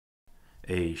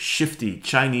A shifty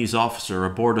Chinese officer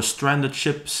aboard a stranded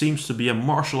ship seems to be a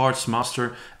martial arts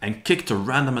master and kicked a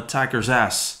random attacker's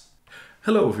ass.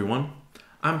 Hello everyone,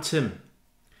 I'm Tim.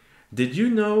 Did you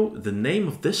know the name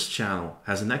of this channel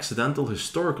has an accidental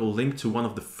historical link to one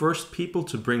of the first people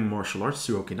to bring martial arts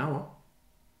to Okinawa?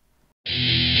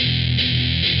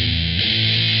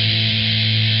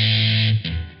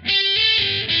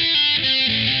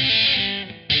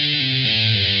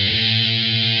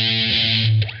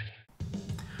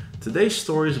 Today's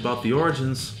story is about the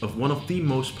origins of one of the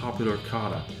most popular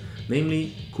kata,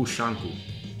 namely Kushanku.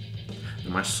 Now,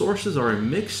 my sources are a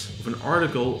mix of an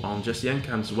article on Jesse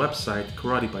Enkamp's website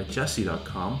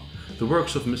karatebyjesse.com, the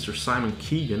works of Mr. Simon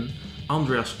Keegan,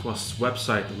 Andreas Quast's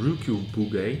website Ryukyu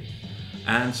Buge,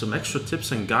 and some extra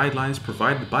tips and guidelines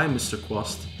provided by Mr.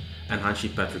 Quast and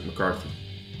Hanshi Patrick McCarthy.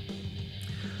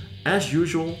 As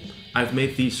usual, I've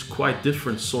made these quite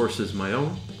different sources my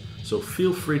own, so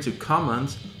feel free to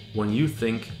comment when you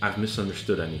think I've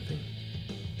misunderstood anything.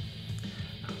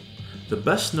 The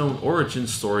best known origin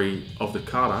story of the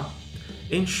kata,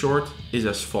 in short, is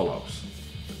as follows.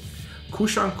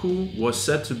 Kushanku was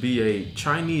said to be a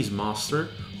Chinese master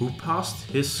who passed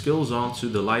his skills on to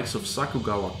the likes of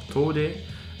Sakugawa Tode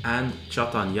and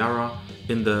Chatanyara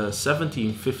in the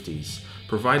 1750s,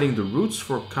 providing the roots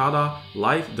for kata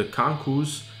like the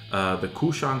kankus, the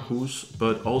kushankus,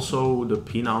 but also the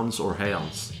pinans or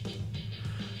heians.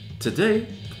 Today,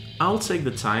 I'll take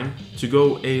the time to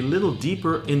go a little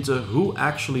deeper into who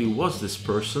actually was this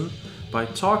person by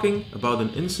talking about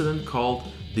an incident called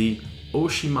the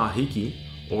Oshima Hiki,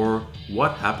 or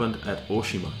what happened at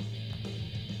Oshima.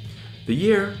 The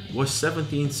year was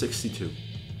 1762,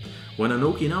 when an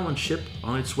Okinawan ship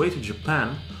on its way to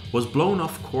Japan was blown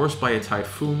off course by a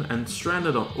typhoon and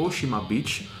stranded on Oshima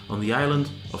Beach on the island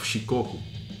of Shikoku.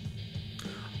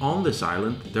 On this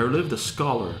island, there lived a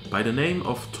scholar by the name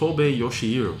of Tobe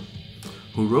Yoshihiro,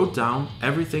 who wrote down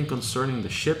everything concerning the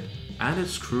ship and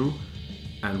its crew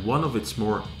and one of its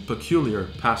more peculiar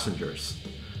passengers,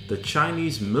 the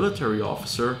Chinese military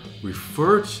officer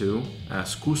referred to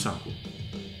as Kusanku.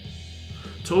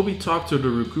 Toby talked to the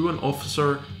Ryukyuan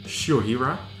officer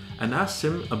Shiohira and asked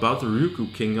him about the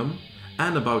Ryukyu kingdom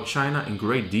and about China in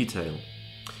great detail.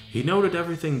 He noted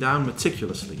everything down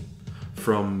meticulously,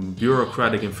 from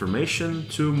bureaucratic information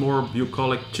to more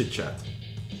bucolic chit-chat.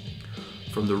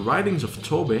 From the writings of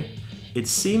Tobe, it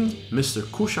seemed Mr.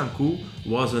 Kushanku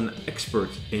was an expert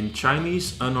in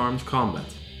Chinese unarmed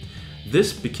combat.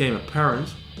 This became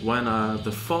apparent when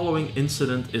the following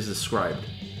incident is described.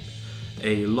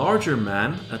 A larger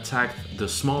man attacked the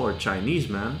smaller Chinese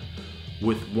man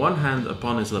with one hand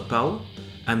upon his lapel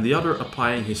and the other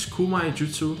applying his kumai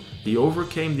jutsu. He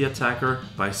overcame the attacker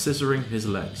by scissoring his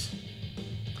legs.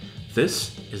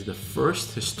 This is the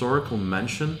first historical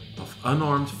mention of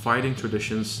unarmed fighting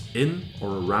traditions in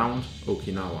or around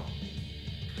Okinawa.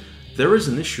 There is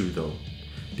an issue though,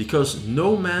 because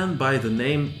no man by the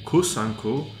name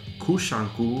Kusanku,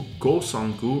 Kushanku,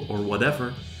 Gosanku or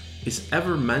whatever is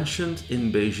ever mentioned in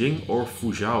Beijing or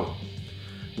Fuzhou,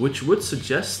 which would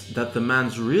suggest that the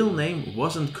man's real name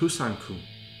wasn't Kusanku,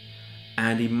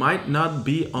 and he might not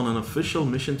be on an official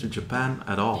mission to Japan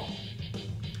at all.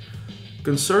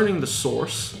 Concerning the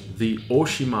source, the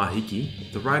Oshima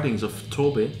Hiki, the writings of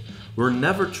Tobe were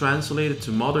never translated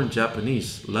to modern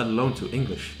Japanese, let alone to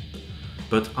English.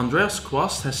 But Andreas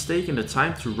Quast has taken the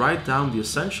time to write down the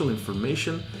essential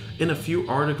information in a few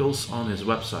articles on his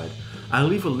website. I'll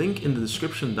leave a link in the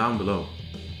description down below.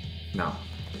 Now,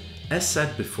 as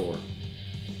said before,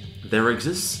 there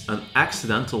exists an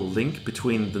accidental link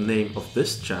between the name of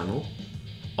this channel,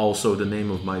 also the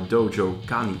name of my dojo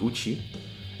Kani Uchi,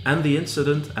 and the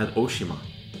incident at Oshima.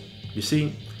 You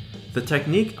see, the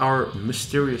technique our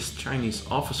mysterious Chinese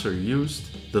officer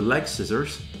used, the leg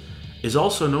scissors, is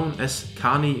also known as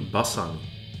Kani Basami.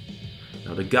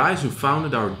 Now, the guys who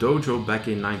founded our dojo back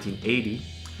in 1980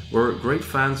 were great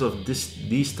fans of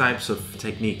these types of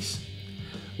techniques.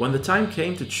 When the time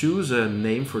came to choose a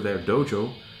name for their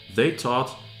dojo, they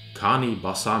thought Kani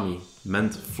Basami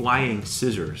meant flying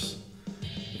scissors.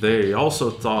 They also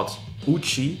thought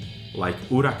Uchi, like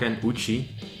Uraken Uchi,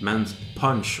 meant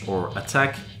punch or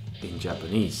attack in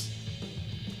Japanese.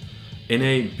 In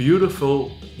a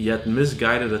beautiful yet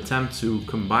misguided attempt to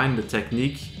combine the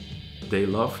technique they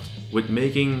loved with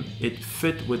making it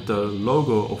fit with the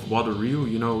logo of Waterryu,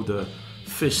 you know, the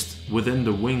fist within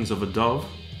the wings of a dove,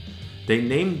 they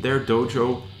named their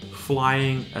dojo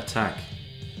Flying Attack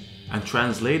and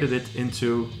translated it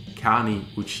into Kani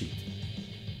Uchi.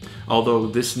 Although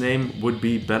this name would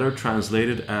be better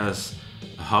translated as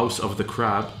House of the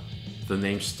Crab, the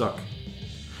name stuck.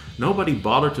 Nobody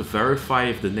bothered to verify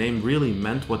if the name really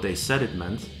meant what they said it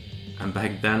meant, and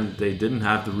back then they didn't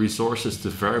have the resources to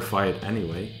verify it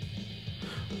anyway.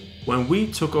 When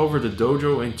we took over the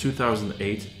dojo in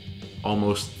 2008,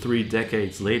 almost 3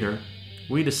 decades later,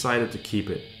 we decided to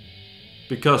keep it.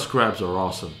 Because crabs are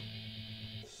awesome.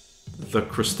 The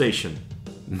crustacean,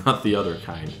 not the other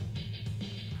kind.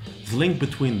 The link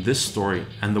between this story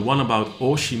and the one about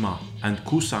Oshima and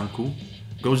Kusanku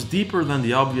goes deeper than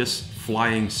the obvious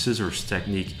flying scissors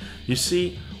technique. You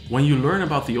see, when you learn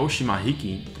about the Oshima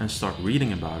Hiki and start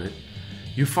reading about it,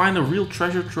 you find a real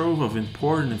treasure trove of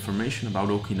important information about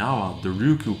Okinawa, the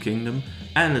Ryukyu kingdom,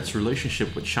 and its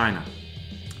relationship with China.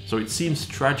 So it seems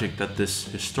tragic that this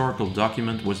historical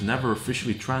document was never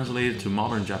officially translated to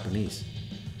modern Japanese.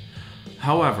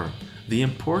 However, the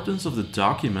importance of the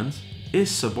document is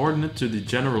subordinate to the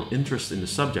general interest in the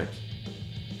subject.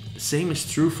 The same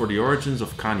is true for the origins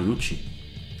of Kaniuchi.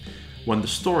 When the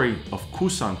story of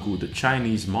Kusanku, the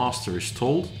Chinese master, is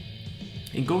told,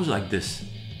 it goes like this.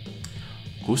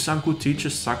 Kusanku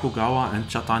teaches Sakugawa and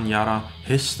Chatanyara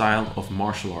his style of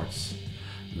martial arts.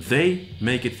 They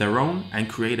make it their own and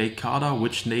create a kata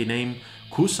which they name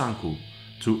Kusanku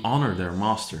to honor their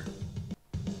master.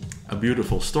 A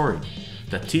beautiful story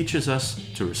that teaches us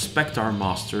to respect our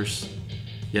masters,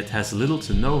 yet has little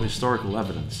to no historical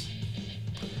evidence.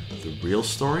 The real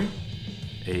story?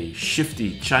 A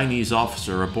shifty Chinese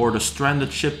officer aboard a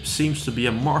stranded ship seems to be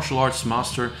a martial arts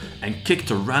master and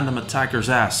kicked a random attacker's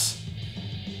ass.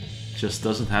 Just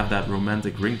doesn't have that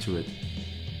romantic ring to it.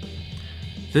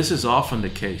 This is often the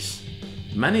case.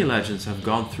 Many legends have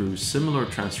gone through similar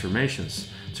transformations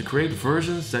to create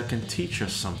versions that can teach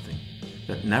us something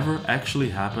that never actually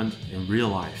happened in real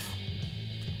life.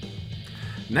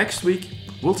 Next week,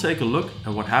 we'll take a look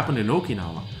at what happened in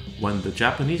Okinawa when the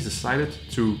Japanese decided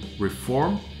to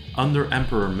reform under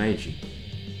Emperor Meiji.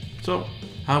 So,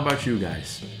 how about you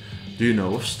guys? Do you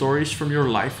know of stories from your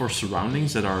life or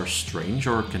surroundings that are strange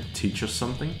or can teach us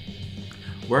something?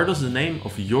 Where does the name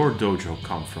of your dojo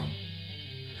come from?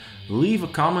 Leave a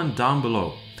comment down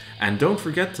below and don't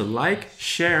forget to like,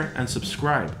 share and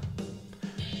subscribe.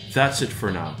 That's it for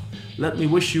now. Let me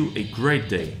wish you a great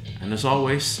day and as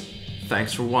always,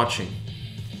 thanks for watching.